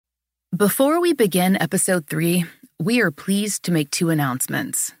Before we begin episode 3, we are pleased to make 2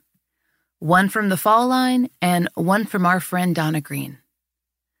 announcements. One from the Fall Line and one from our friend Donna Green.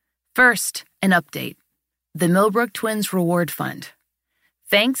 First, an update. The Millbrook Twins Reward Fund.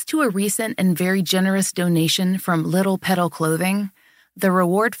 Thanks to a recent and very generous donation from Little Petal Clothing, the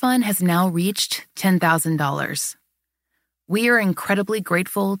reward fund has now reached $10,000. We are incredibly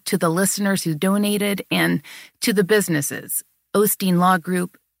grateful to the listeners who donated and to the businesses, Osteen Law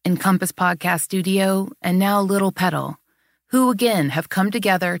Group, Encompass Podcast Studio, and now Little Petal, who again have come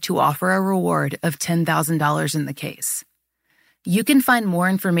together to offer a reward of $10,000 in the case. You can find more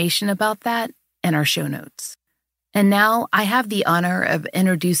information about that in our show notes. And now I have the honor of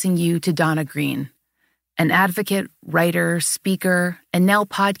introducing you to Donna Green, an advocate, writer, speaker, and now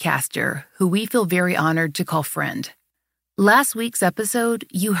podcaster who we feel very honored to call friend. Last week's episode,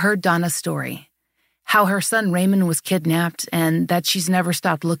 you heard Donna's story. How her son Raymond was kidnapped and that she's never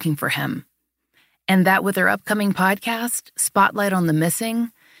stopped looking for him. And that with her upcoming podcast, Spotlight on the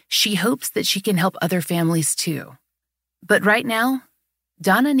Missing, she hopes that she can help other families too. But right now,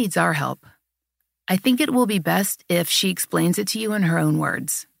 Donna needs our help. I think it will be best if she explains it to you in her own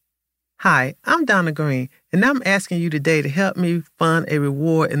words. Hi, I'm Donna Green, and I'm asking you today to help me fund a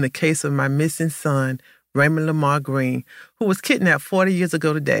reward in the case of my missing son, Raymond Lamar Green, who was kidnapped 40 years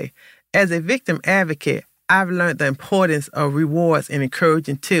ago today. As a victim advocate, I've learned the importance of rewards and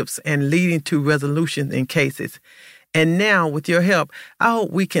encouraging tips and leading to resolutions in cases. And now, with your help, I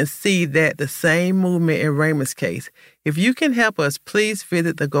hope we can see that the same movement in Raymond's case. If you can help us, please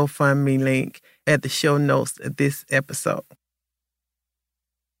visit the GoFundMe link at the show notes of this episode.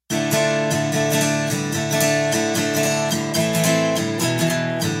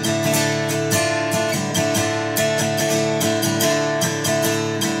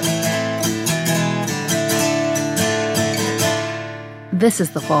 This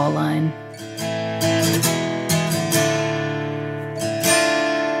is the Fall Line.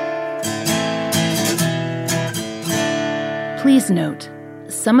 Please note,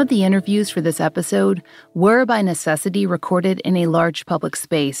 some of the interviews for this episode were by necessity recorded in a large public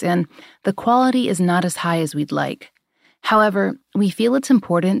space, and the quality is not as high as we'd like. However, we feel it's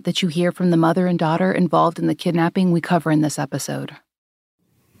important that you hear from the mother and daughter involved in the kidnapping we cover in this episode.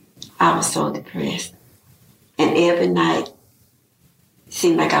 I was so depressed. And every night, it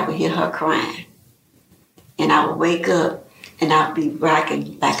seemed like I would hear her crying. And I would wake up and I would be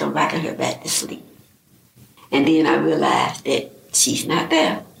rocking, like I'm rocking her back to sleep. And then I realized that she's not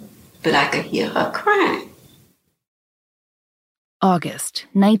there, but I could hear her crying. August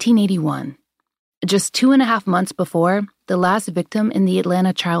 1981. Just 2.5 months before, the last victim in the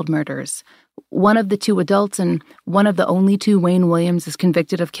Atlanta child murders, one of the 2 adults and one of the only 2 Wayne Williams is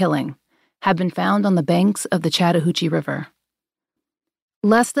convicted of killing, had been found on the banks of the Chattahoochee River.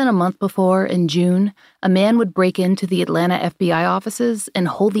 Less than a month before, in June, a man would break into the Atlanta FBI offices and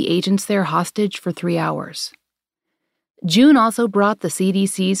hold the agents there hostage for 3 hours. June also brought the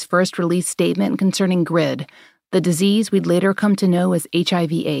CDC's first release statement concerning GRID, the disease we'd later come to know as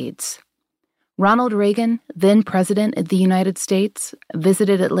HIV/AIDS. Ronald Reagan, then President of the United States,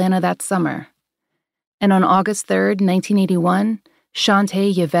 visited Atlanta that summer. And on August 3rd, 1981,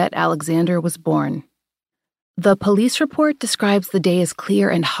 Shantae Yvette Alexander was born. The police report describes the day as clear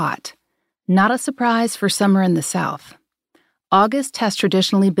and hot, not a surprise for summer in the South. August has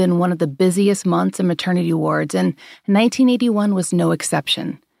traditionally been one of the busiest months in maternity wards, and 1981 was no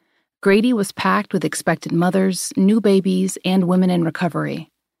exception. Grady was packed with expectant mothers, new babies, and women in recovery.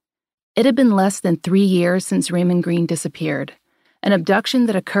 It had been less than 3 years since Raymond Green disappeared, an abduction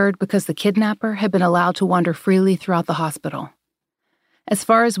that occurred because the kidnapper had been allowed to wander freely throughout the hospital. As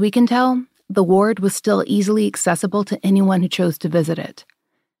far as we can tell, the ward was still easily accessible to anyone who chose to visit it.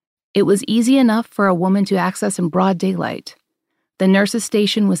 It was easy enough for a woman to access in broad daylight. The nurse's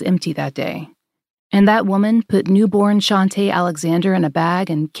station was empty that day, and that woman put newborn Shantae Alexander in a bag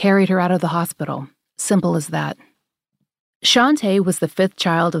and carried her out of the hospital. Simple as that. Shantae was the 5th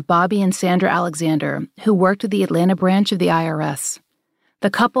child of Bobby and Sandra Alexander, who worked at the Atlanta branch of the IRS. The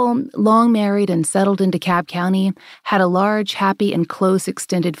couple, long married and settled in DeKalb County, had a large, happy, and close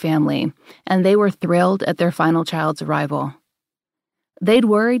extended family, and they were thrilled at their final child's arrival. They'd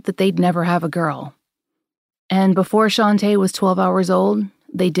worried that they'd never have a girl. And before Shantae was 12 hours old,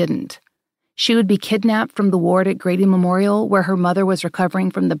 they didn't. She would be kidnapped from the ward at Grady Memorial, where her mother was recovering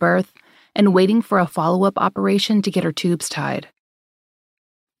from the birth and waiting for a follow-up operation to get her tubes tied.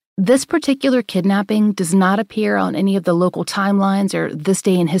 This particular kidnapping does not appear on any of the local timelines or This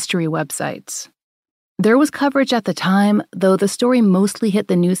Day in History websites. There was coverage at the time, though the story mostly hit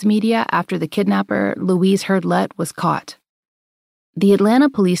the news media after the kidnapper, Louise Hurdlett, was caught. The Atlanta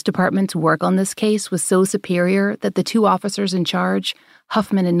Police Department's work on this case was so superior that the two officers in charge,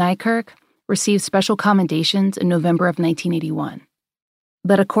 Huffman and Nykirk, received special commendations in November of 1981.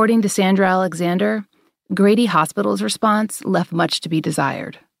 But according to Sandra Alexander, Grady Hospital's response left much to be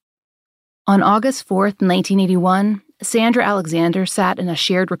desired. On August 4th, 1981, Sandra Alexander sat in a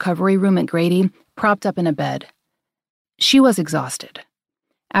shared recovery room at Grady, propped up in a bed. She was exhausted.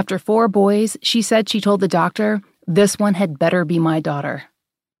 After 4 boys, she said she told the doctor, "This one had better be my daughter."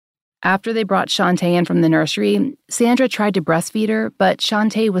 After they brought Shantae in from the nursery, Sandra tried to breastfeed her, but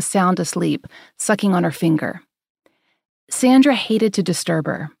Shantae was sound asleep, sucking on her finger. Sandra hated to disturb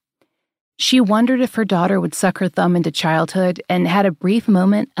her. She wondered if her daughter would suck her thumb into childhood and had a brief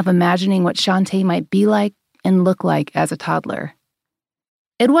moment of imagining what Shantae might be like and look like as a toddler.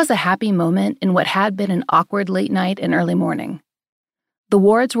 It was a happy moment in what had been an awkward late night and early morning. The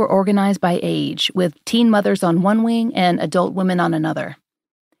wards were organized by age, with teen mothers on one wing and adult women on another.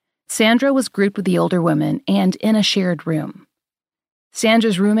 Sandra was grouped with the older women and in a shared room.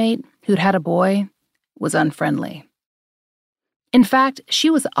 Sandra's roommate, who'd had a boy, was unfriendly. In fact, she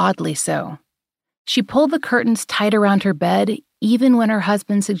was oddly so. She pulled the curtains tight around her bed, even when her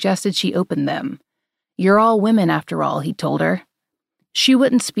husband suggested she open them. "You're all women, after all," he told her. She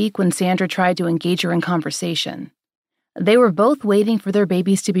wouldn't speak when Sandra tried to engage her in conversation. They were both waiting for their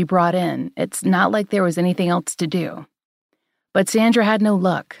babies to be brought in. It's not like there was anything else to do. But Sandra had no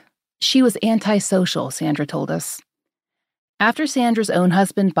luck. She was antisocial, Sandra told us. After Sandra's own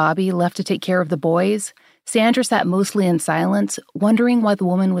husband, Bobby, left to take care of the boys, Sandra sat mostly in silence, wondering why the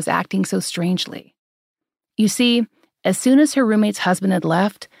woman was acting so strangely. You see, as soon as her roommate's husband had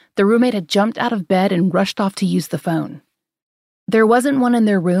left, the roommate had jumped out of bed and rushed off to use the phone. There wasn't one in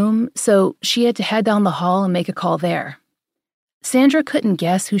their room, so she had to head down the hall and make a call there. Sandra couldn't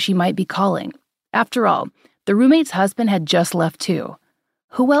guess who she might be calling. After all, the roommate's husband had just left too.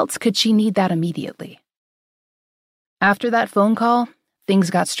 Who else could she need that immediately? After that phone call, things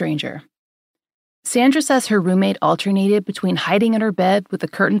got stranger. Sandra says her roommate alternated between hiding in her bed with the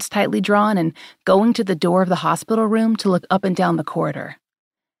curtains tightly drawn and going to the door of the hospital room to look up and down the corridor.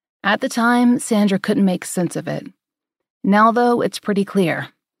 At the time, Sandra couldn't make sense of it. Now, though, it's pretty clear.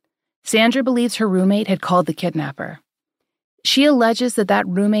 Sandra believes her roommate had called the kidnapper. She alleges that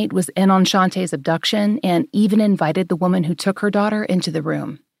roommate was in on Shantae's abduction and even invited the woman who took her daughter into the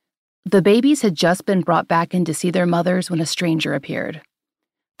room. The babies had just been brought back in to see their mothers when a stranger appeared.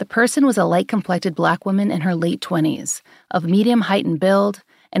 The person was a light-complected black woman in her late 20s, of medium height and build,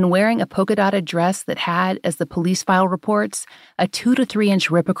 and wearing a polka-dotted dress that had, as the police file reports, a 2 to 3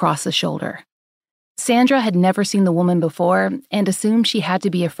 inch rip across the shoulder. Sandra had never seen the woman before and assumed she had to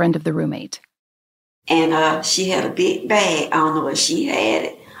be a friend of the roommate. And she had a big bag. I don't know if she had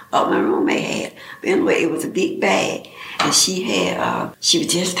it or my roommate had it. But anyway, it was a big bag. And she was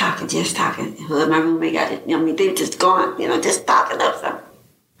just talking. Her and my roommate got it. They were just going, just talking up something.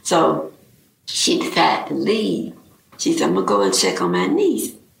 So she decided to leave. She said, "I'm going to go and check on my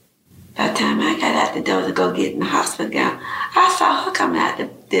niece." By the time I got out the door to go get in the hospital gown, I saw her coming out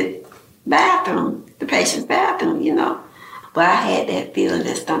the bathroom, the patient's bathroom, But I had that feeling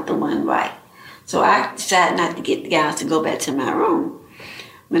that something wasn't right. So I decided not to get the gowns to go back to my room.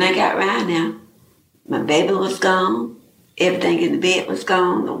 When I got around there, my baby was gone. Everything in the bed was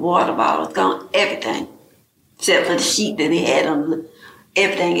gone. The water bottle was gone. Everything. Except for the sheet that they had on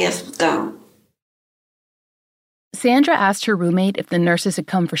everything else was gone. Sandra asked her roommate if the nurses had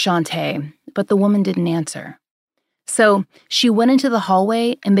come for Shantae, but the woman didn't answer. So she went into the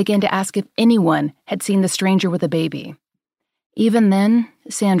hallway and began to ask if anyone had seen the stranger with a baby. Even then,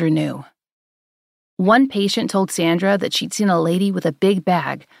 Sandra knew. One patient told Sandra that she'd seen a lady with a big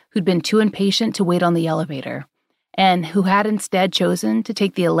bag who'd been too impatient to wait on the elevator, and who had instead chosen to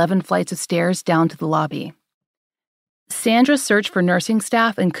take the 11 flights of stairs down to the lobby. Sandra searched for nursing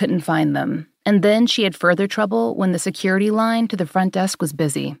staff and couldn't find them, and then she had further trouble when the security line to the front desk was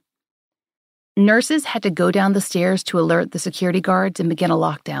busy. Nurses had to go down the stairs to alert the security guards and begin a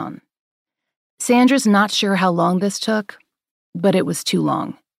lockdown. Sandra's not sure how long this took, but it was too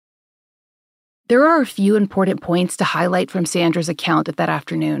long. There are a few important points to highlight from Sandra's account of that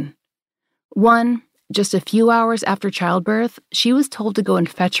afternoon. 1, just a few hours after childbirth, she was told to go and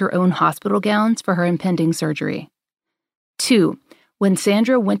fetch her own hospital gowns for her impending surgery. 2, when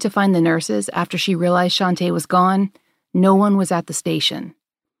Sandra went to find the nurses after she realized Shantae was gone, no one was at the station.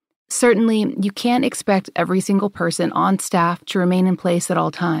 Certainly, you can't expect every single person on staff to remain in place at all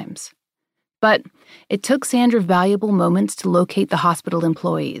times. But it took Sandra valuable moments to locate the hospital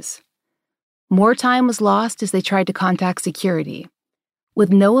employees. More time was lost as they tried to contact security.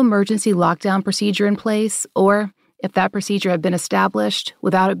 With no emergency lockdown procedure in place, or, if that procedure had been established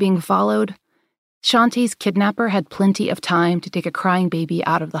without it being followed, Shantae's kidnapper had plenty of time to take a crying baby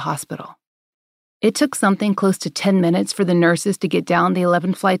out of the hospital. It took something close to 10 minutes for the nurses to get down the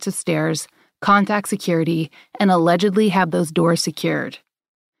 11 flights of stairs, contact security, and allegedly have those doors secured.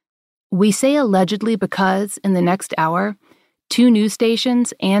 We say allegedly because, in the next hour, 2 news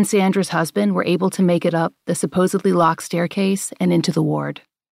stations and Sandra's husband were able to make it up the supposedly locked staircase and into the ward.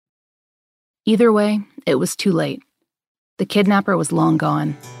 Either way, it was too late. The kidnapper was long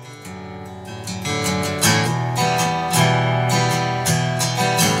gone.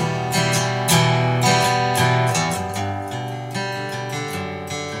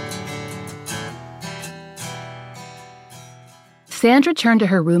 Sandra turned to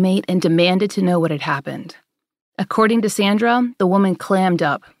her roommate and demanded to know what had happened. According to Sandra, the woman clammed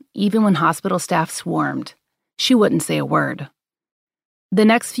up, even when hospital staff swarmed. She wouldn't say a word. The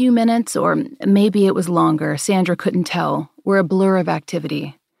next few minutes, or maybe it was longer, Sandra couldn't tell, were a blur of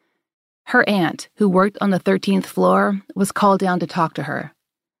activity. Her aunt, who worked on the 13th floor, was called down to talk to her.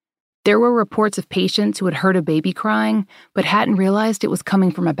 There were reports of patients who had heard a baby crying, but hadn't realized it was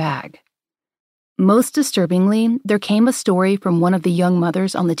coming from a bag. Most disturbingly, there came a story from one of the young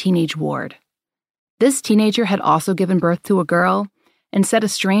mothers on the teenage ward. This teenager had also given birth to a girl and said a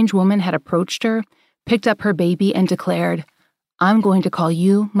strange woman had approached her, picked up her baby, and declared, "I'm going to call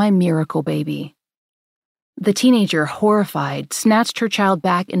you my miracle baby." The teenager, horrified, snatched her child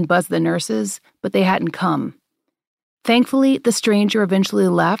back and buzzed the nurses, but they hadn't come. Thankfully, the stranger eventually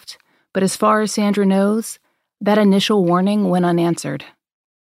left, but as far as Sandra knows, that initial warning went unanswered.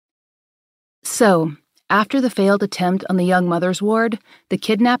 So, after the failed attempt on the young mother's ward, the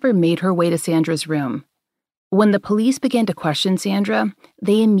kidnapper made her way to Sandra's room. When the police began to question Sandra,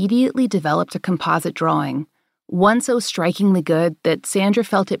 they immediately developed a composite drawing, one so strikingly good that Sandra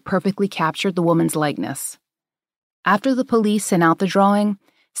felt it perfectly captured the woman's likeness. After the police sent out the drawing,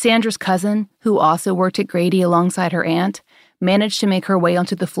 Sandra's cousin, who also worked at Grady alongside her aunt, managed to make her way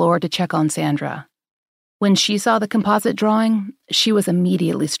onto the floor to check on Sandra. When she saw the composite drawing, she was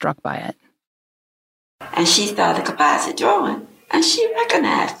immediately struck by it. And she saw the composite drawing, and she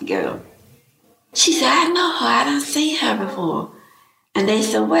recognized the girl. She said, "I know her. I done seen her before." And they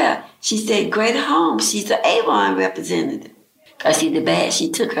said, "Well," she said, "Grady Holmes, she's an Avon representative." Because see, the bag she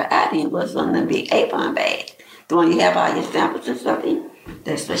took her out in was one of the big Avon bags. The one you have all your samples and stuff in.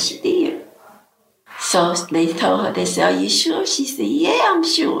 That's what she did. So they told her, they said, "Are you sure?" She said, "Yeah, I'm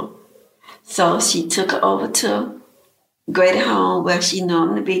sure." So she took her over to Grady Holmes, where she knew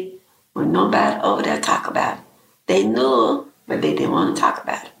him to be. When nobody over there talk about it. They knew her, but they didn't want to talk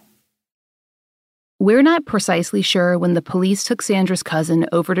about it. We're not precisely sure when the police took Sandra's cousin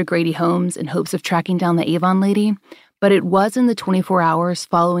over to Grady Holmes in hopes of tracking down the Avon lady, but it was in the 24 hours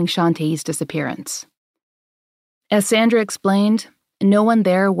following Shantae's disappearance. As Sandra explained, no one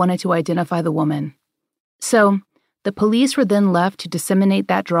there wanted to identify the woman. So, the police were then left to disseminate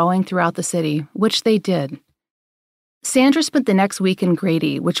that drawing throughout the city, which they did. Sandra spent the next week in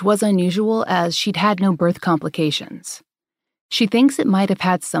Grady, which was unusual as she'd had no birth complications. She thinks it might have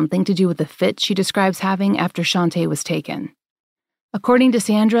had something to do with the fit she describes having after Shantae was taken. According to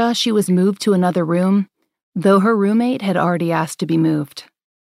Sandra, she was moved to another room, though her roommate had already asked to be moved.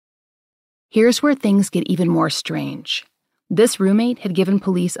 Here's where things get even more strange. This roommate had given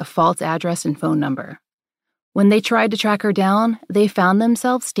police a false address and phone number. When they tried to track her down, they found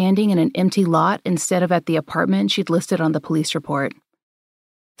themselves standing in an empty lot instead of at the apartment she'd listed on the police report.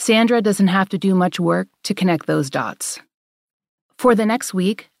 Sandra doesn't have to do much work to connect those dots. For the next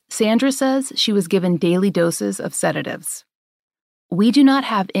week, Sandra says she was given daily doses of sedatives. We do not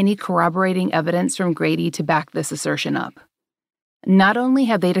have any corroborating evidence from Grady to back this assertion up. Not only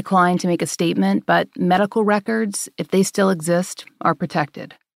have they declined to make a statement, but medical records, if they still exist, are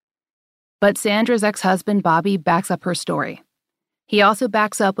protected. But Sandra's ex-husband, Bobby, backs up her story. He also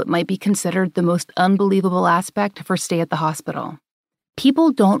backs up what might be considered the most unbelievable aspect of her stay at the hospital.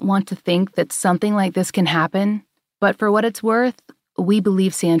 People don't want to think that something like this can happen, but for what it's worth, we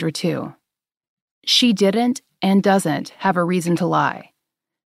believe Sandra too. She didn't and doesn't have a reason to lie.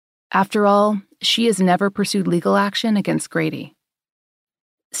 After all, she has never pursued legal action against Grady.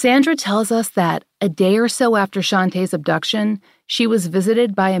 Sandra tells us that a day or so after Shantae's abduction, she was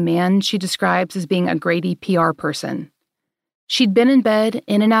visited by a man she describes as being a Grady PR person. She'd been in bed,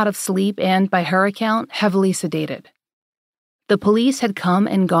 in and out of sleep, and, by her account, heavily sedated. The police had come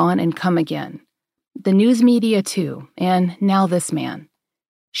and gone and come again. The news media, too, and now this man.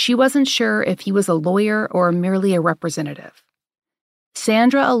 She wasn't sure if he was a lawyer or merely a representative.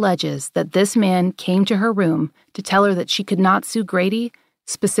 Sandra alleges that this man came to her room to tell her that she could not sue Grady,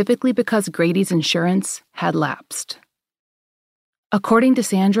 specifically because Grady's insurance had lapsed. According to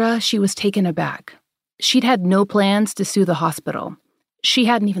Sandra, she was taken aback. She'd had no plans to sue the hospital. She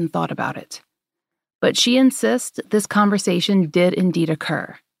hadn't even thought about it. But she insists this conversation did indeed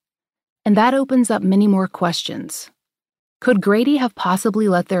occur. And that opens up many more questions. Could Grady have possibly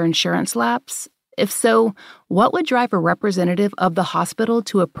let their insurance lapse? If so, what would drive a representative of the hospital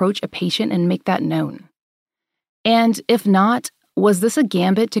to approach a patient and make that known? And if not, was this a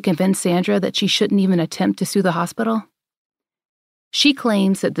gambit to convince Sandra that she shouldn't even attempt to sue the hospital? She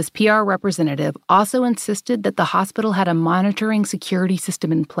claims that this PR representative also insisted that the hospital had a monitoring security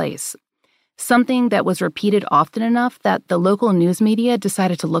system in place, something that was repeated often enough that the local news media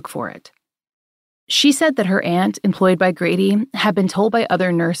decided to look for it. She said that her aunt, employed by Grady, had been told by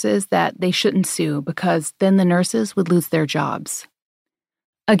other nurses that they shouldn't sue because then the nurses would lose their jobs.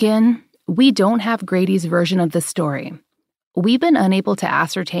 Again, we don't have Grady's version of the story. We've been unable to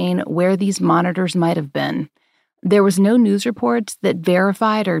ascertain where these monitors might have been. There was no news reports that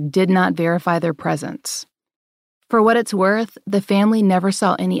verified or did not verify their presence. For what it's worth, the family never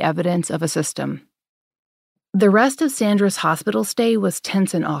saw any evidence of a system. The rest of Sandra's hospital stay was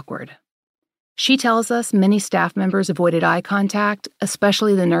tense and awkward. She tells us many staff members avoided eye contact,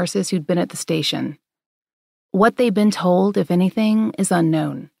 especially the nurses who'd been at the station. What they've been told, if anything, is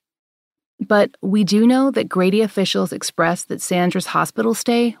unknown. But we do know that Grady officials expressed that Sandra's hospital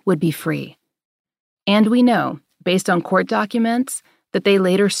stay would be free. And we know, based on court documents, that they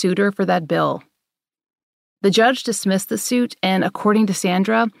later sued her for that bill. The judge dismissed the suit and, according to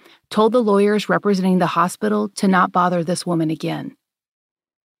Sandra, told the lawyers representing the hospital to not bother this woman again.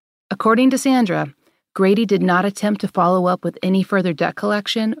 According to Sandra, Grady did not attempt to follow up with any further debt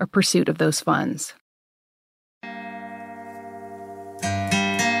collection or pursuit of those funds.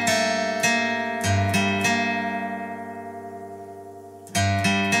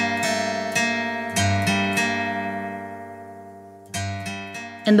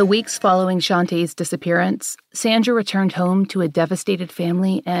 In the weeks following Shantae's disappearance, Sandra returned home to a devastated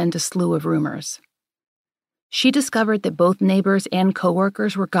family and a slew of rumors. She discovered that both neighbors and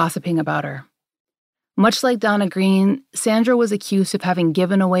coworkers were gossiping about her. Much like Donna Green, Sandra was accused of having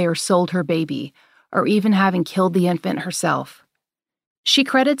given away or sold her baby, or even having killed the infant herself. She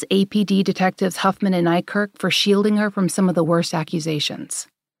credits APD detectives Huffman and Nykirk for shielding her from some of the worst accusations.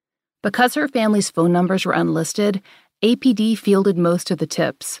 Because her family's phone numbers were unlisted, APD fielded most of the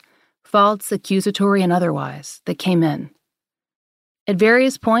tips, false, accusatory, and otherwise, that came in. At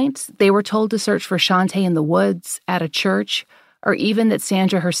various points, they were told to search for Shantae in the woods, at a church, or even that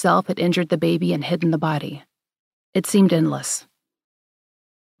Sandra herself had injured the baby and hidden the body. It seemed endless.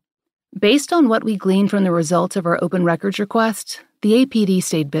 Based on what we gleaned from the results of our open records request, the APD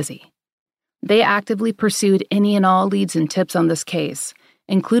stayed busy. They actively pursued any and all leads and tips on this case,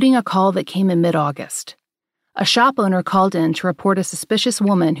 including a call that came in mid-August. A shop owner called in to report a suspicious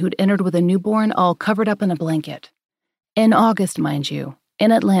woman who'd entered with a newborn all covered up in a blanket. In August, mind you,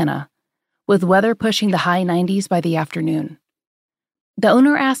 in Atlanta, with weather pushing the high 90s by the afternoon. The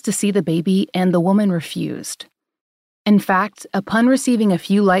owner asked to see the baby, and the woman refused. In fact, upon receiving a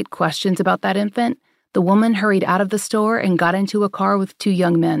few light questions about that infant, the woman hurried out of the store and got into a car with two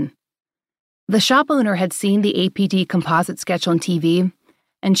young men. The shop owner had seen the APD composite sketch on TV,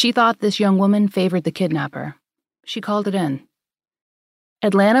 and she thought this young woman favored the kidnapper. She called it in.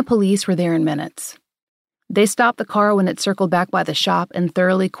 Atlanta police were there in minutes. They stopped the car when it circled back by the shop and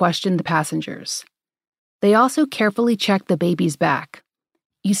thoroughly questioned the passengers. They also carefully checked the baby's back.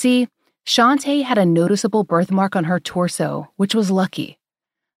 You see, Shantae had a noticeable birthmark on her torso, which was lucky.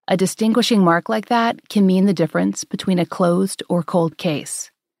 A distinguishing mark like that can mean the difference between a closed or cold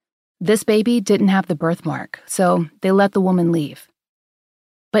case. This baby didn't have the birthmark, so they let the woman leave.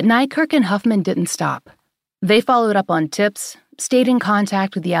 But Nykirk and Huffman didn't stop. They followed up on tips, stayed in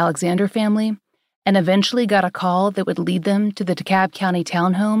contact with the Alexander family, and eventually got a call that would lead them to the DeKalb County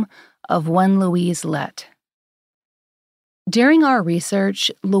townhome of one Louise Lett. During our research,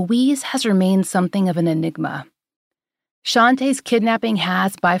 Louise has remained something of an enigma. Shantae's kidnapping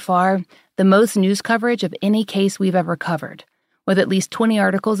has, by far, the most news coverage of any case we've ever covered, with at least 20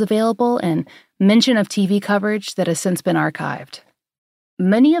 articles available and mention of TV coverage that has since been archived.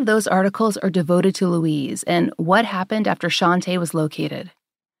 Many of those articles are devoted to Louise and what happened after Shantae was located.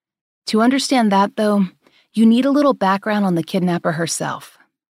 To understand that, though, you need a little background on the kidnapper herself.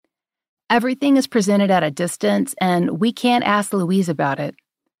 Everything is presented at a distance, and we can't ask Louise about it.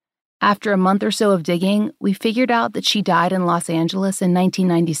 After a month or so of digging, we figured out that she died in Los Angeles in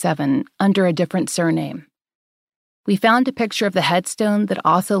 1997 under a different surname. We found a picture of the headstone that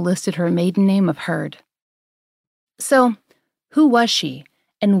also listed her maiden name of Hurd. So, who was she,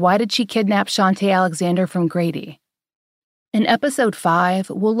 And why did she kidnap Shantae Alexander from Grady? In Episode 5,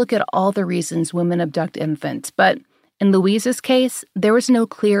 we'll look at all the reasons women abduct infants, but in Louise's case, there was no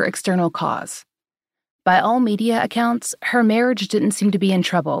clear external cause. By all media accounts, her marriage didn't seem to be in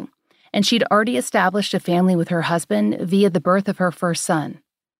trouble, and she'd already established a family with her husband via the birth of her first son.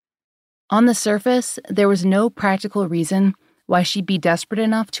 On the surface, there was no practical reason why she'd be desperate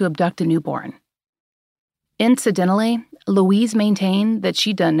enough to abduct a newborn. Incidentally, Louise maintained that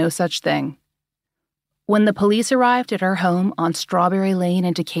she'd done no such thing. When the police arrived at her home on Strawberry Lane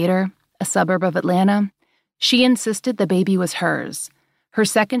in Decatur, a suburb of Atlanta, she insisted the baby was hers, her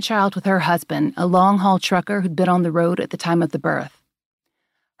second child with her husband, a long-haul trucker who'd been on the road at the time of the birth.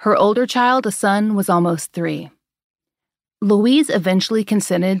 Her older child, a son, was almost 3. Louise eventually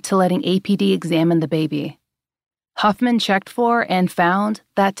consented to letting APD examine the baby. Huffman checked for and found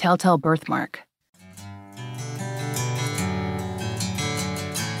that telltale birthmark.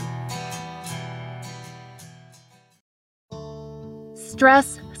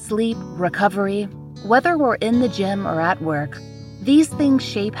 Stress, sleep, recovery, whether we're in the gym or at work, these things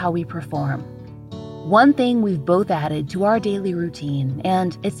shape how we perform. One thing we've both added to our daily routine,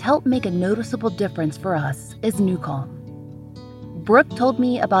 and it's helped make a noticeable difference for us, is NuCalm. Brooke told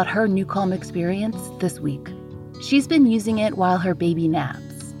me about her NuCalm experience this week. She's been using it while her baby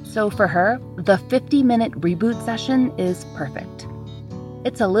naps, so for her, the 50-minute reboot session is perfect.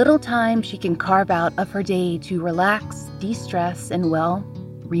 It's a little time she can carve out of her day to relax, de-stress, and, well,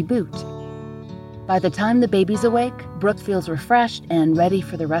 reboot. By the time the baby's awake, Brooke feels refreshed and ready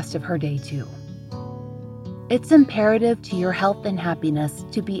for the rest of her day, too. It's imperative to your health and happiness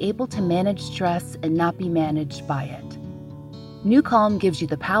to be able to manage stress and not be managed by it. NuCalm gives you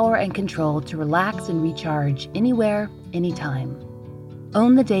the power and control to relax and recharge anywhere, anytime.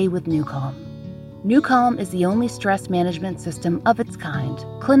 Own the day with NuCalm. NuCalm is the only stress management system of its kind,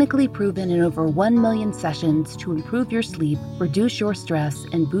 clinically proven in over 1 million sessions to improve your sleep, reduce your stress,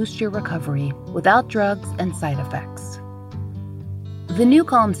 and boost your recovery without drugs and side effects. The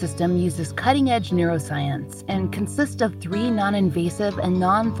NuCalm system uses cutting-edge neuroscience and consists of 3 non-invasive and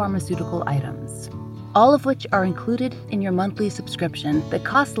non-pharmaceutical items, all of which are included in your monthly subscription that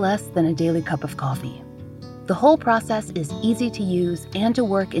costs less than a daily cup of coffee. The whole process is easy to use and to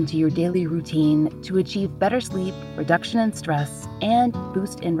work into your daily routine to achieve better sleep, reduction in stress, and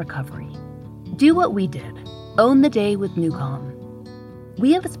boost in recovery. Do what we did. Own the day with NuCalm.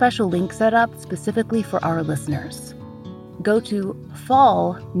 We have a special link set up specifically for our listeners. Go to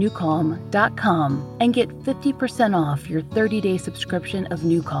fallnucalm.com and get 50% off your 30-day subscription of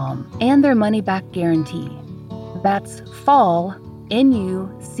NuCalm and their money-back guarantee. That's fall,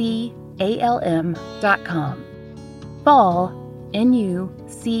 NuCalm.com. Fall,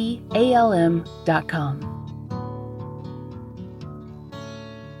 NuCalm.com.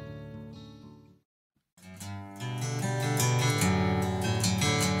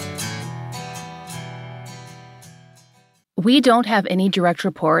 We don't have any direct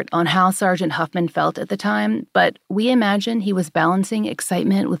report on how Sergeant Huffman felt at the time, but we imagine he was balancing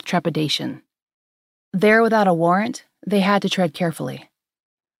excitement with trepidation. There without a warrant, they had to tread carefully.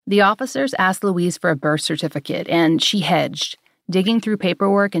 The officers asked Louise for a birth certificate, and she hedged, digging through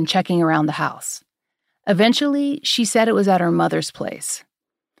paperwork and checking around the house. Eventually, she said it was at her mother's place.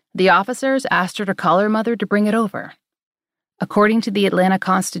 The officers asked her to call her mother to bring it over. According to the Atlanta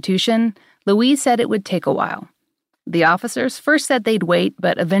Constitution, Louise said it would take a while. The officers first said they'd wait,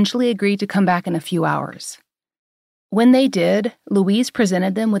 but eventually agreed to come back in a few hours. When they did, Louise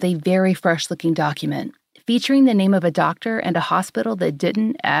presented them with a very fresh-looking document featuring the name of a doctor and a hospital that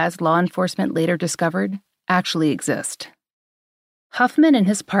didn't, as law enforcement later discovered, actually exist. Huffman and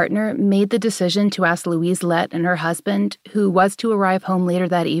his partner made the decision to ask Louise Lett and her husband, who was to arrive home later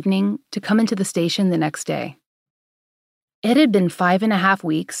that evening, to come into the station the next day. It had been 5.5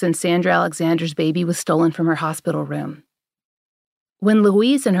 weeks since Sandra Alexander's baby was stolen from her hospital room. When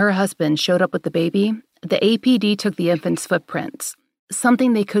Louise and her husband showed up with the baby, the APD took the infant's footprints,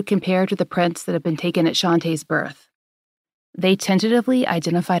 something they could compare to the prints that had been taken at Shantae's birth. They tentatively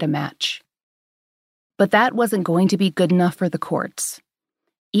identified a match. But that wasn't going to be good enough for the courts.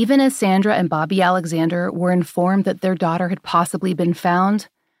 Even as Sandra and Bobby Alexander were informed that their daughter had possibly been found,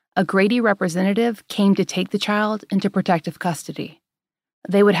 a Grady representative came to take the child into protective custody.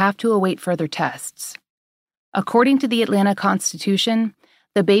 They would have to await further tests. According to the Atlanta Constitution,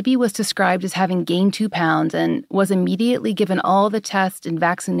 the baby was described as having gained 2 pounds and was immediately given all the tests and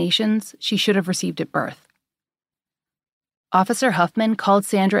vaccinations she should have received at birth. Officer Huffman called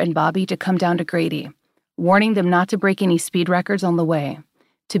Sandra and Bobby to come down to Grady, warning them not to break any speed records on the way,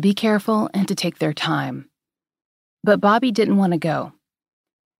 to be careful and to take their time. But Bobby didn't want to go.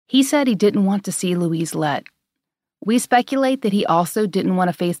 He said he didn't want to see Louise Lett. We speculate that he also didn't want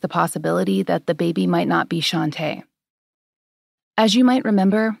to face the possibility that the baby might not be Shantae. As you might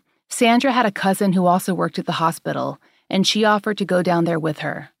remember, Sandra had a cousin who also worked at the hospital, and she offered to go down there with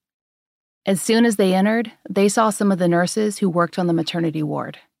her. As soon as they entered, they saw some of the nurses who worked on the maternity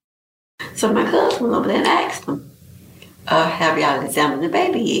ward. So my cousin went over there and asked them, have y'all examined the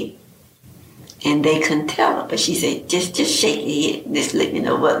baby yet? And they couldn't tell her, but she said, just shake your head and just let me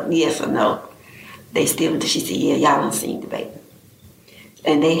know what, yes or no. They still, she said, yeah, y'all done seen the baby.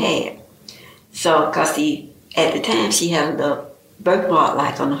 And they had. So, because at the time, she had the birthmark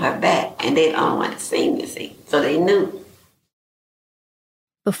like on her back, and they don't want to see me, see. So they knew.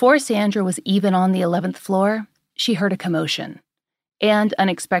 Before Sandra was even on the 11th floor, she heard a commotion and,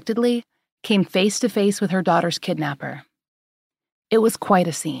 unexpectedly, came face to face with her daughter's kidnapper. It was quite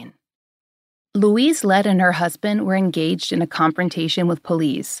a scene. Louise Lett and her husband were engaged in a confrontation with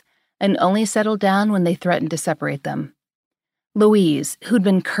police and only settled down when they threatened to separate them. Louise, who'd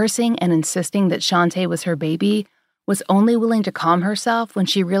been cursing and insisting that Shantae was her baby, was only willing to calm herself when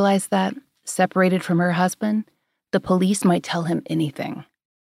she realized that, separated from her husband, the police might tell him anything.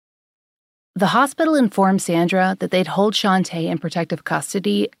 The hospital informed Sandra that they'd hold Shantae in protective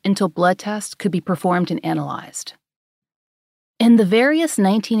custody until blood tests could be performed and analyzed. In the various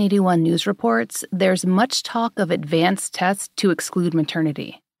 1981 news reports, there's much talk of advanced tests to exclude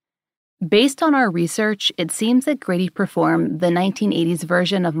maternity. Based on our research, it seems that Grady performed the 1980s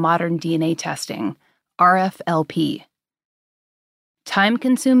version of modern DNA testing, RFLP.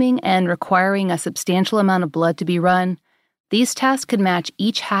 Time-consuming and requiring a substantial amount of blood to be run, these tests could match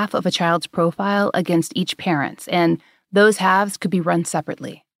each half of a child's profile against each parent's, and those halves could be run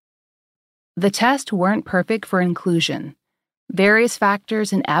separately. The tests weren't perfect for inclusion. Various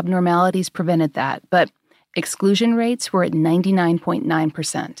factors and abnormalities prevented that, but exclusion rates were at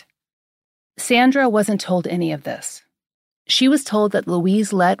 99.9%. Sandra wasn't told any of this. She was told that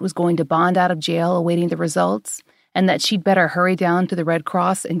Louise Lett was going to bond out of jail awaiting the results, and that she'd better hurry down to the Red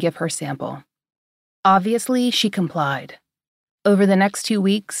Cross and give her sample. Obviously, she complied. Over the next 2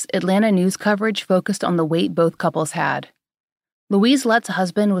 weeks, Atlanta news coverage focused on the weight both couples had. Louise Lett's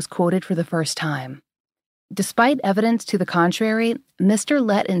husband was quoted for the first time. Despite evidence to the contrary, Mr.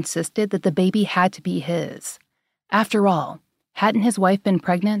 Lett insisted that the baby had to be his. After all, hadn't his wife been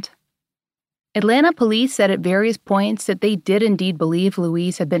pregnant? Atlanta police said at various points that they did indeed believe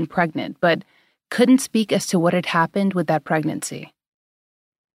Louise had been pregnant, but couldn't speak as to what had happened with that pregnancy.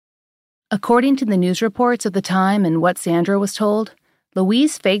 According to the news reports of the time and what Sandra was told,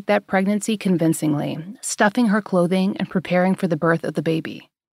 Louise faked that pregnancy convincingly, stuffing her clothing and preparing for the birth of the baby.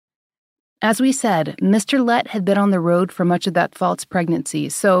 As we said, Mr. Lett had been on the road for much of that false pregnancy,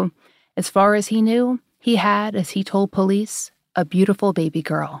 so, as far as he knew, he had, as he told police, a beautiful baby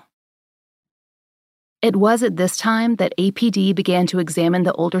girl. It was at this time that APD began to examine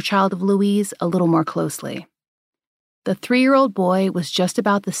the older child of Louise a little more closely. The 3-year-old boy was just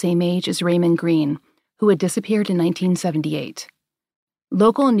about the same age as Raymond Green, who had disappeared in 1978.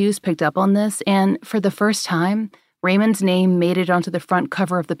 Local news picked up on this, and for the first time, Raymond's name made it onto the front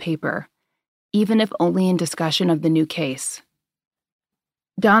cover of the paper, even if only in discussion of the new case.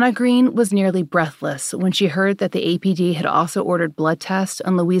 Donna Green was nearly breathless when she heard that the APD had also ordered blood tests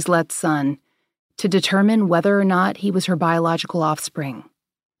on Louise Lett's son to determine whether or not he was her biological offspring.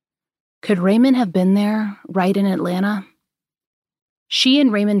 Could Raymond have been there, right in Atlanta? She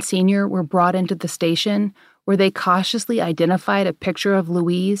and Raymond Sr. were brought into the station where they cautiously identified a picture of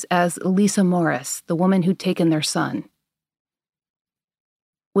Louise as Lisa Morris, the woman who'd taken their son.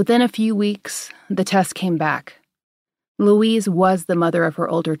 Within a few weeks, the test came back. Louise was the mother of her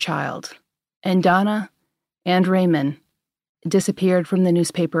older child, and Donna and Raymond disappeared from the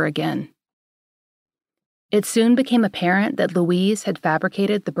newspaper again. It soon became apparent that Louise had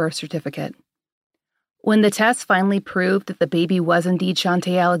fabricated the birth certificate. When the test finally proved that the baby was indeed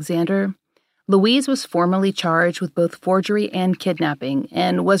Shantae Alexander, Louise was formally charged with both forgery and kidnapping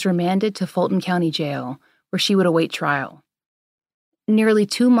and was remanded to Fulton County Jail, where she would await trial. Nearly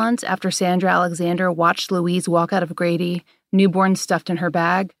 2 months after Sandra Alexander watched Louise walk out of Grady, newborn stuffed in her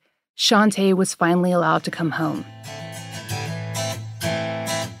bag, Shantae was finally allowed to come home.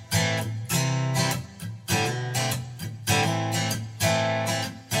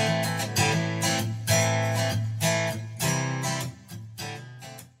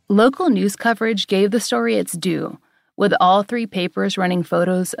 Local news coverage gave the story its due, with all 3 papers running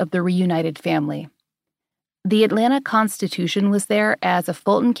photos of the reunited family. The Atlanta Constitution was there as a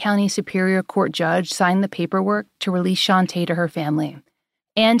Fulton County Superior Court judge signed the paperwork to release Shantae to her family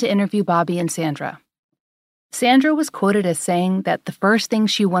and to interview Bobby and Sandra. Sandra was quoted as saying that the first thing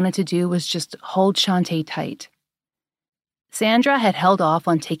she wanted to do was just hold Shantae tight. Sandra had held off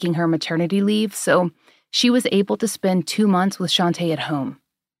on taking her maternity leave, so she was able to spend 2 months with Shantae at home.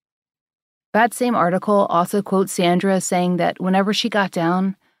 That same article also quotes Sandra as saying that whenever she got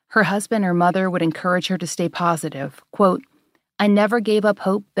down, her husband or mother would encourage her to stay positive. Quote, "I never gave up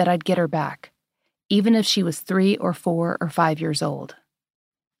hope that I'd get her back, even if she was 3 or 4 or 5 years old."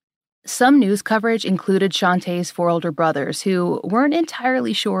 Some news coverage included Shantae's 4 older brothers who weren't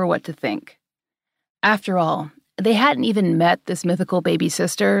entirely sure what to think. After all, they hadn't even met this mythical baby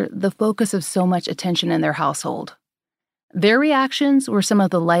sister, the focus of so much attention in their household. Their reactions were some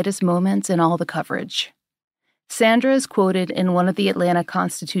of the lightest moments in all the coverage. Sandra is quoted in one of the Atlanta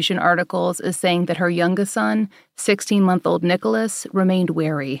Constitution articles as saying that her youngest son, 16-month-old Nicholas, remained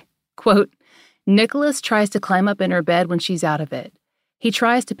wary. Quote, "Nicholas tries to climb up in her bed when she's out of it. He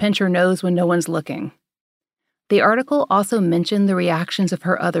tries to pinch her nose when no one's looking." The article also mentioned the reactions of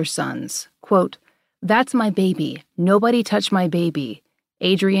her other sons. Quote, "That's my baby. Nobody touch my baby,"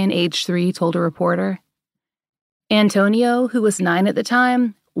 Adrian, age 3, told a reporter. Antonio, who was 9 at the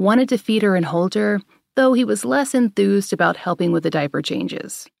time, wanted to feed her and hold her, though he was less enthused about helping with the diaper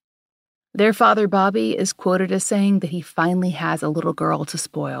changes. Their father, Bobby, is quoted as saying that he finally has a little girl to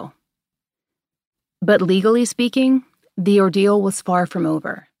spoil. But legally speaking, the ordeal was far from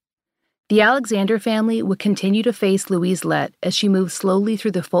over. The Alexander family would continue to face Louise Lett as she moved slowly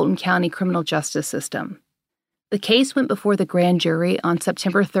through the Fulton County criminal justice system. The case went before the grand jury on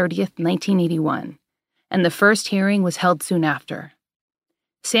September 30th, 1981, and the first hearing was held soon after.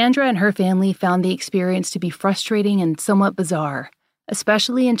 Sandra and her family found the experience to be frustrating and somewhat bizarre,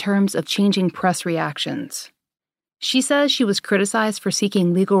 especially in terms of changing press reactions. She says she was criticized for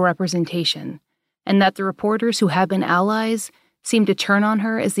seeking legal representation, and that the reporters who had been allies seemed to turn on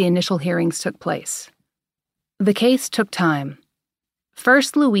her as the initial hearings took place. The case took time.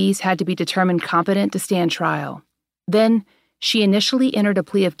 First, Louise had to be determined competent to stand trial. Then, she initially entered a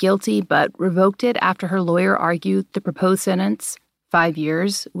plea of guilty but revoked it after her lawyer argued the proposed sentence, 5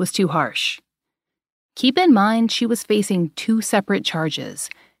 years, was too harsh. Keep in mind she was facing 2 separate charges,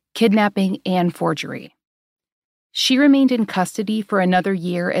 kidnapping and forgery. She remained in custody for another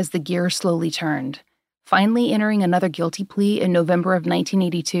year as the gear slowly turned, finally entering another guilty plea in November of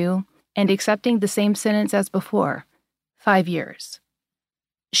 1982 and accepting the same sentence as before, 5 years.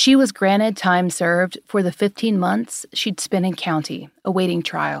 She was granted time served for the 15 months she'd spent in county, awaiting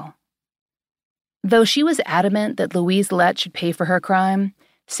trial. Though she was adamant that Louise Lett should pay for her crime,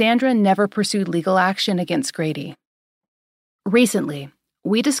 Sandra never pursued legal action against Grady. Recently,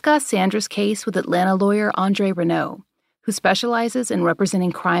 we discussed Sandra's case with Atlanta lawyer Andre Renault, who specializes in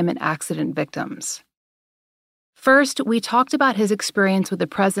representing crime and accident victims. First, we talked about his experience with the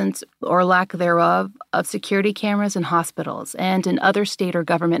presence, or lack thereof, of security cameras in hospitals and in other state or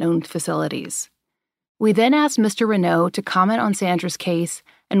government-owned facilities. We then asked Mr. Renault to comment on Sandra's case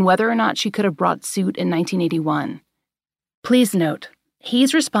and whether or not she could have brought suit in 1981. Please note,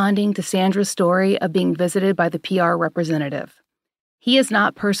 he's responding to Sandra's story of being visited by the PR representative. He is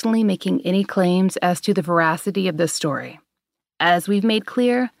not personally making any claims as to the veracity of this story. As we've made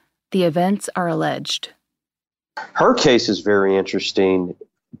clear, the events are alleged. Her case is very interesting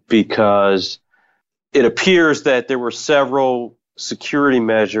because it appears that there were several security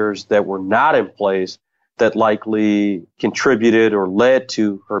measures that were not in place that likely contributed or led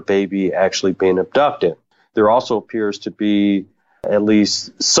to her baby actually being abducted. There also appears to be at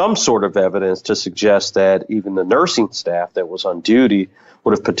least some sort of evidence to suggest that even the nursing staff that was on duty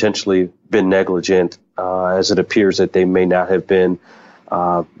would have potentially been negligent, as it appears that they may not have been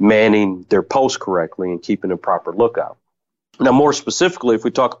manning their post correctly and keeping a proper lookout. Now, more specifically, if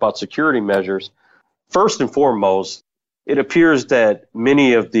we talk about security measures, first and foremost, it appears that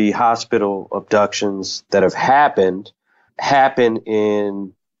many of the hospital abductions that have happened happen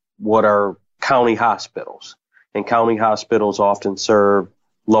in what are county hospitals. And county hospitals often serve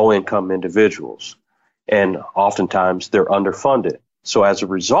low-income individuals, and oftentimes they're underfunded. So as a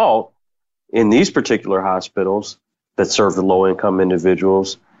result, in these particular hospitals that serve the low-income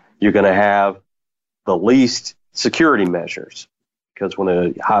individuals, you're going to have the least security measures. Because when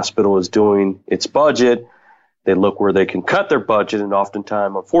a hospital is doing its budget, they look where they can cut their budget, and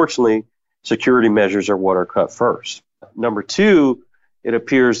oftentimes, unfortunately, security measures are what are cut first. Number two, it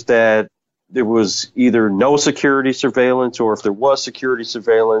appears that there was either no security surveillance, or if there was security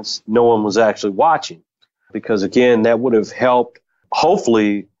surveillance, no one was actually watching. Because again, that would have helped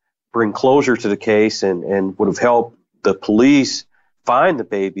hopefully bring closure to the case and would have helped the police find the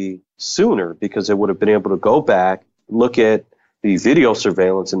baby sooner, because they would have been able to go back, look at the video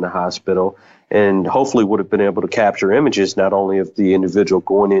surveillance in the hospital and hopefully would have been able to capture images not only of the individual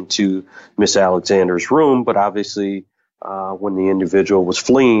going into Miss Alexander's room, but obviously when the individual was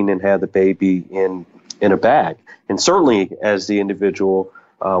fleeing and had the baby in a bag. And certainly as the individual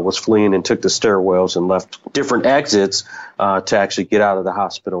was fleeing and took the stairwells and left different exits to actually get out of the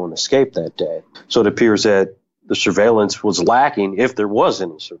hospital and escape that day. So it appears that the surveillance was lacking, if there was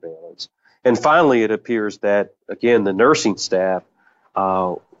any surveillance. And finally, it appears that, again, the nursing staff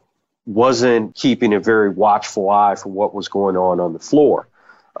wasn't keeping a very watchful eye for what was going on the floor.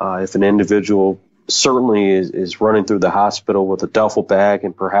 If an individual certainly is running through the hospital with a duffel bag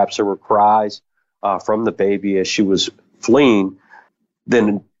and perhaps there were cries from the baby as she was fleeing,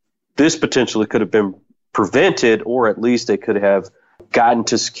 then this potentially could have been prevented, or at least they could have gotten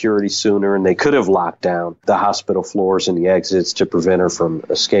to security sooner and they could have locked down the hospital floors and the exits to prevent her from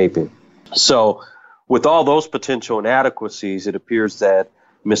escaping. So with all those potential inadequacies, it appears that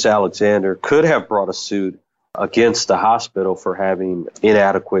Miss Alexander could have brought a suit against the hospital for having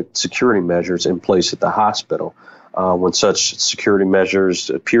inadequate security measures in place at the hospital when such security measures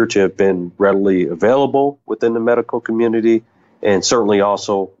appear to have been readily available within the medical community and certainly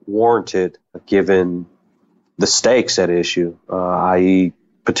also warranted given the stakes at issue, i.e.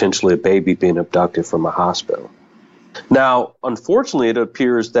 potentially a baby being abducted from a hospital. Now, unfortunately, it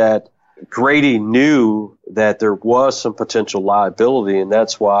appears that Grady knew that there was some potential liability, and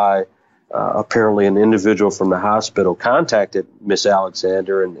that's why apparently an individual from the hospital contacted Miss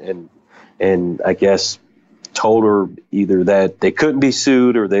Alexander and I guess told her either that they couldn't be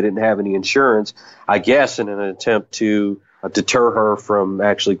sued or they didn't have any insurance, I guess in an attempt to deter her from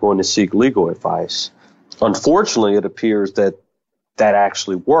actually going to seek legal advice. Unfortunately, it appears that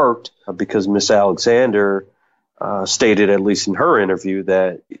actually worked because Miss Alexander stated, at least in her interview,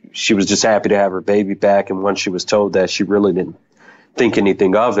 that she was just happy to have her baby back. And once she was told that, she really didn't think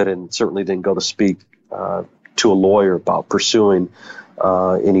anything of it and certainly didn't go to speak to a lawyer about pursuing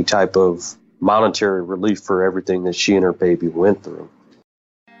any type of monetary relief for everything that she and her baby went through.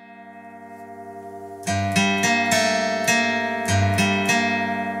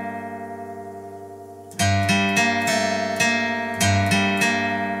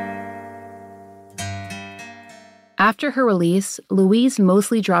 After her release, Louise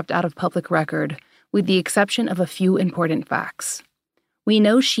mostly dropped out of public record, with the exception of a few important facts. We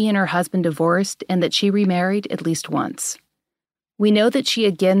know she and her husband divorced and that she remarried at least once. We know that she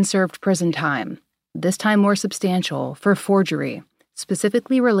again served prison time, this time more substantial, for forgery,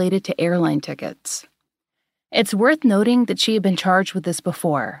 specifically related to airline tickets. It's worth noting that she had been charged with this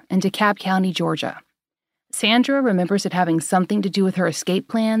before, in DeKalb County, Georgia. Sandra remembers it having something to do with her escape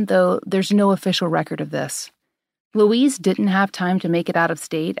plan, though there's no official record of this. Louise didn't have time to make it out of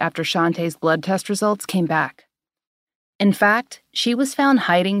state after Shantae's blood test results came back. In fact, she was found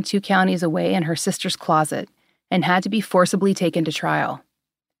hiding 2 counties away in her sister's closet and had to be forcibly taken to trial.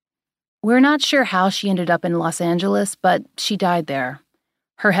 We're not sure how she ended up in Los Angeles, but she died there.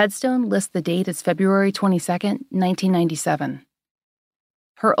 Her headstone lists the date as February 22, 1997.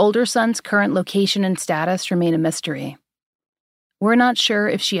 Her older son's current location and status remain a mystery. We're not sure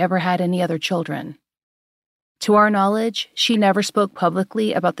if she ever had any other children. To our knowledge, she never spoke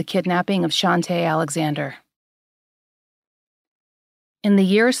publicly about the kidnapping of Shantae Alexander. In the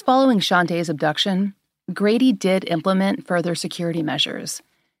years following Shantae's abduction, Grady did implement further security measures.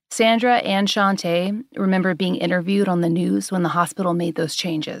 Sandra and Shantae remember being interviewed on the news when the hospital made those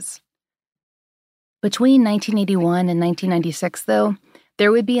changes. Between 1981 and 1996, though,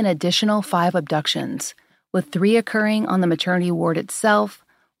 there would be an additional 5 abductions, with 3 occurring on the maternity ward itself,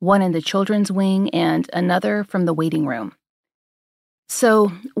 1 in the children's wing, and another from the waiting room.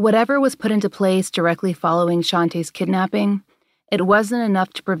 So, whatever was put into place directly following Shantae's kidnapping, it wasn't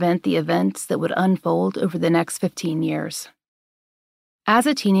enough to prevent the events that would unfold over the next 15 years. As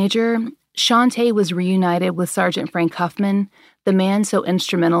a teenager, Shantae was reunited with Sergeant Frank Huffman, the man so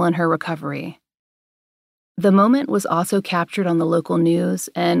instrumental in her recovery. The moment was also captured on the local news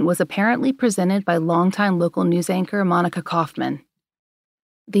and was apparently presented by longtime local news anchor Monica Kaufman.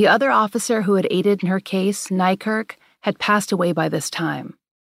 The other officer who had aided in her case, Nykirk, had passed away by this time.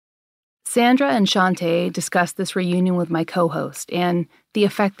 Sandra and Shantae discussed this reunion with my co-host and the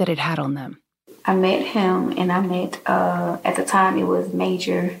effect that it had on them. I met him, and I met, at the time, it was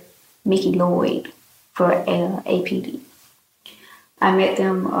Major Mickey Lloyd for APD. I met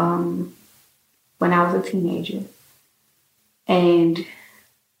them when I was a teenager. And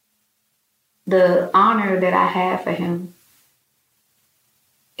the honor that I had for him,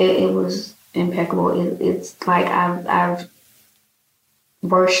 it was impeccable. It's like I've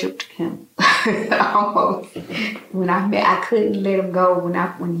worshipped him. Almost. I couldn't let him go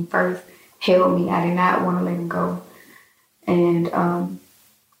when he first held me. I did not want to let him go. And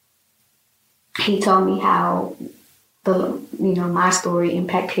he told me how my story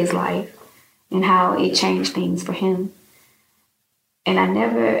impacted his life and how it changed things for him. And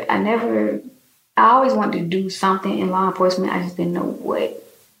I always wanted to do something in law enforcement. I just didn't know what.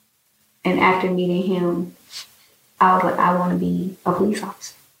 And after meeting him, I was like, I want to be a police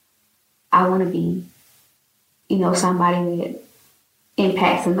officer. I want to be, somebody that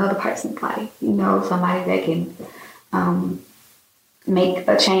impacts another person's life. Somebody that can make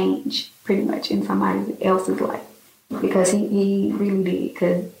a change pretty much in somebody else's life. Because he really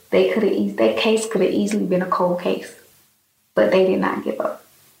did. Because that case could have easily been a cold case. But they did not give up.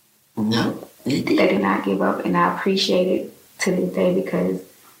 No, they did. They did not give up. And I appreciate it to this day because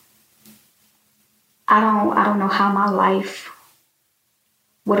I don't know how my life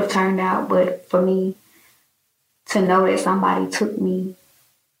would have turned out, but for me to know that somebody took me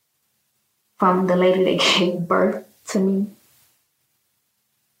from the lady that gave birth to me,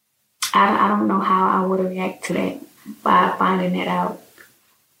 I don't know how I would have reacted to that by finding that out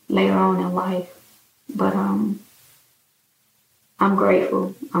later on in life. But I'm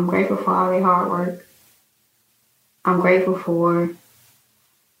grateful. I'm grateful for all their hard work. I'm grateful for,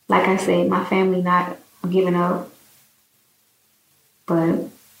 like I said, my family not giving up. But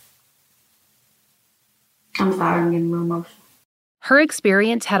I'm sorry, I'm getting real emotional. Her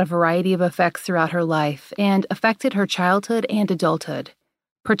experience had a variety of effects throughout her life and affected her childhood and adulthood,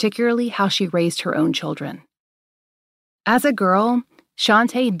 particularly how she raised her own children. As a girl,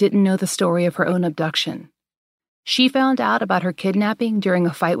 Shantae didn't know the story of her own abduction. She found out about her kidnapping during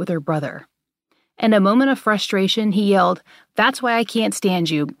a fight with her brother. In a moment of frustration, he yelled, "That's why I can't stand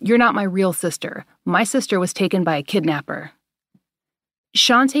you. You're not my real sister. My sister was taken by a kidnapper."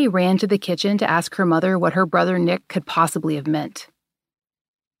 Shantae ran to the kitchen to ask her mother what her brother Nick could possibly have meant.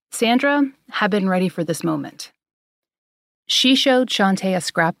 Sandra had been ready for this moment. She showed Shantae a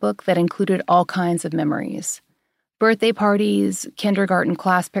scrapbook that included all kinds of memories: birthday parties, kindergarten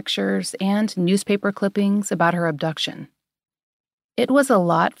class pictures, and newspaper clippings about her abduction. It was a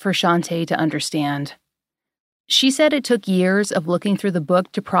lot for Shantae to understand. She said it took years of looking through the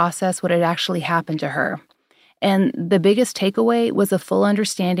book to process what had actually happened to her. And the biggest takeaway was a full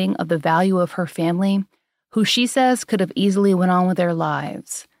understanding of the value of her family, who she says could have easily went on with their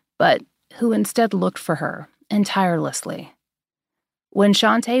lives, but who instead looked for her and tirelessly. When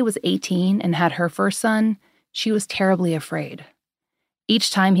Shantae was 18 and had her first son, she was terribly afraid. Each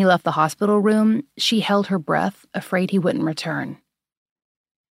time he left the hospital room, she held her breath, afraid he wouldn't return.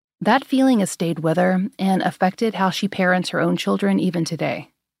 That feeling has stayed with her and affected how she parents her own children even today.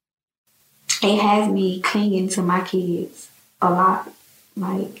 It has me clinging to my kids a lot.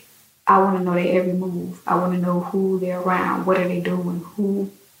 Like, I want to know their every move. I want to know who they're around, what are they doing,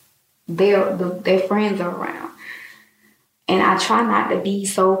 who their friends are around. And I try not to be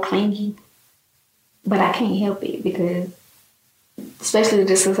so clingy, but I can't help it because, especially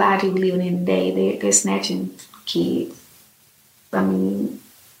the society we live in today, they're snatching kids. I mean,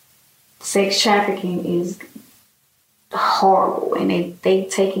 sex trafficking is horrible, and they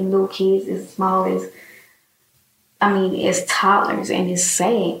taking little kids as small as, as toddlers, and it's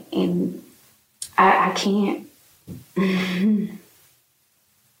sad, and I can't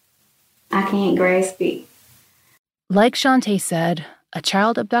I can't grasp it. Like Shantae said, a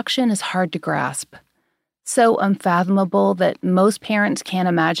child abduction is hard to grasp. So unfathomable that most parents can't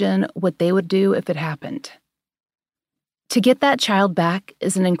imagine what they would do if it happened. To get that child back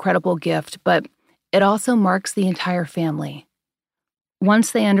is an incredible gift, but it also marks the entire family.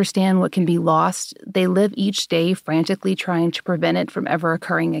 Once they understand what can be lost, they live each day frantically trying to prevent it from ever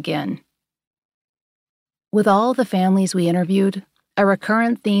occurring again. With all the families we interviewed, a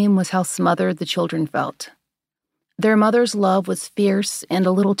recurrent theme was how smothered the children felt. Their mother's love was fierce and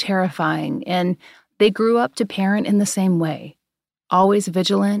a little terrifying, and they grew up to parent in the same way, always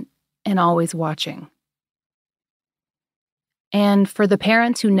vigilant and always watching. And for the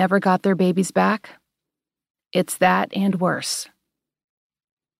parents who never got their babies back, it's that and worse.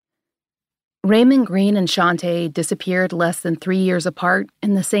 Raymond Green and Shantae disappeared less than 3 years apart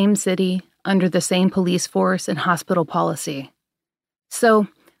in the same city, under the same police force and hospital policy. So,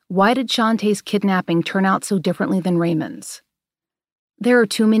 why did Shantae's kidnapping turn out so differently than Raymond's? There are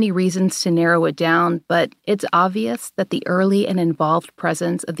too many reasons to narrow it down, but it's obvious that the early and involved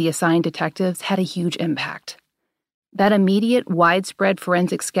presence of the assigned detectives had a huge impact. That immediate, widespread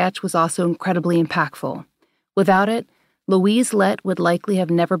forensic sketch was also incredibly impactful. Without it, Louise Lett would likely have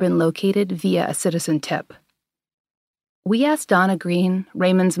never been located via a citizen tip. We asked Donna Green,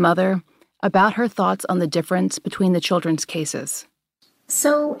 Raymond's mother, about her thoughts on the difference between the children's cases.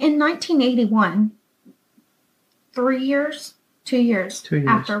 So in 1981, 2 years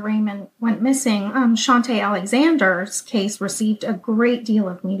after Raymond went missing, Shantae Alexander's case received a great deal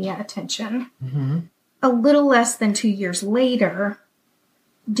of media attention. Mm-hmm. A little less than 2 years later,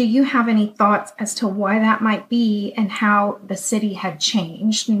 do you have any thoughts as to why that might be and how the city had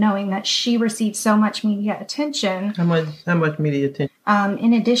changed, knowing that she received so much media attention? How much media attention?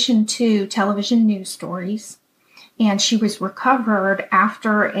 In addition to television news stories. And she was recovered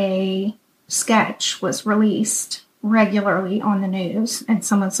after a sketch was released regularly on the news, and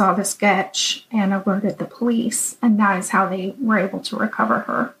someone saw the sketch and alerted the police, and that is how they were able to recover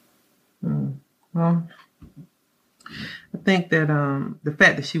her. Well, I think that the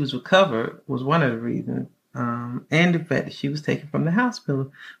fact that she was recovered was one of the reasons, and the fact that she was taken from the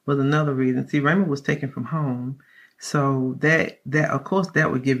hospital was another reason. See, Raymond was taken from home, so that of course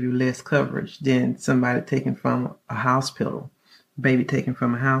that would give you less coverage than somebody taken from a hospital, baby taken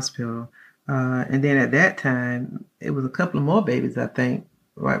from a hospital. And then at that time, it was a couple of more babies, I think,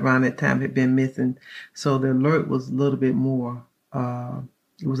 right around that time had been missing. So the alert was a little bit more,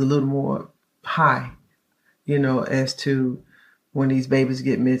 it was a little more high, as to when these babies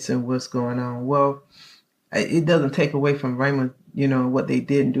get missing, what's going on. Well, it doesn't take away from Raymond, what they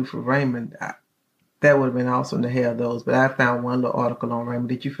didn't do for Raymond. That would have been awesome to have those. But I found one little article on Raymond.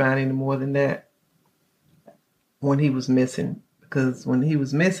 Did you find any more than that? When he was missing. Because when he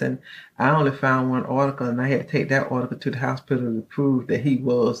was missing, I only found one article, and I had to take that article to the hospital to prove that he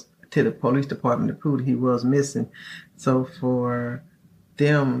was, to the police department to prove that he was missing. So for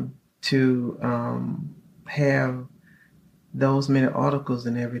them to have those many articles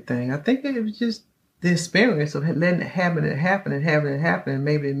and everything, I think it was just the experience of letting it happen and happen and having it happen, and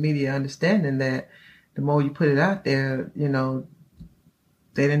maybe the media understanding that the more you put it out there, they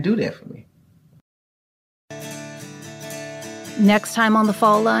didn't do that for me. Next time on The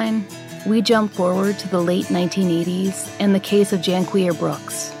Fall Line, we jump forward to the late 1980s and the case of Janquia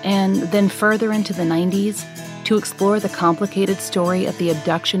Brooks, and then further into the 90s to explore the complicated story of the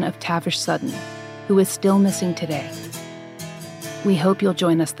abduction of Tavish Sutton, who is still missing today. We hope you'll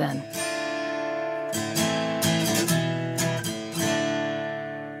join us then.